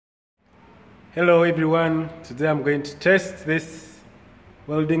Hello everyone, today I'm going to test this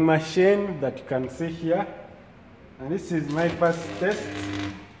welding machine that you can see here, and this is my first test.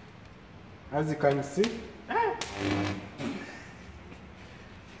 As you can see, it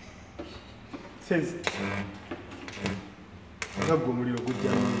says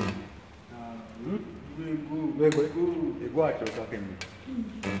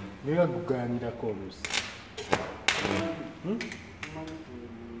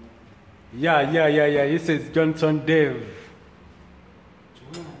yeah. This is Johnson Dave.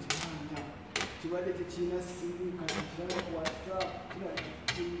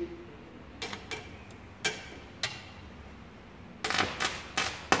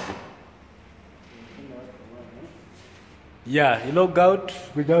 Yeah, you log out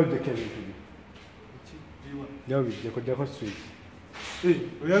without the cable. Yeah, we just switch.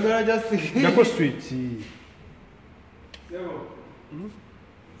 We are gonna just Just switch.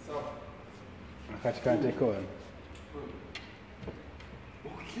 I can't take on.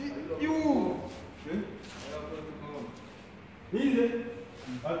 Okay. You.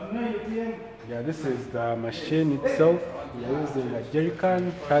 Yeah, this is the machine itself. We are using a jerry can,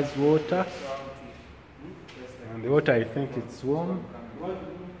 it has water. And the water, I think it's warm.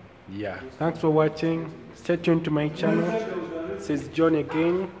 Yeah, thanks for watching. Stay tuned to my channel. This is John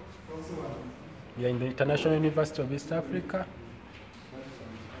again. We are in the International University of East Africa.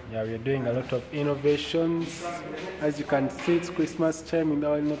 Yeah, we are doing a lot of innovations. As you can see, it's Christmas time in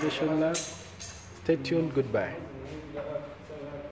our innovation lab. Stay tuned. Goodbye.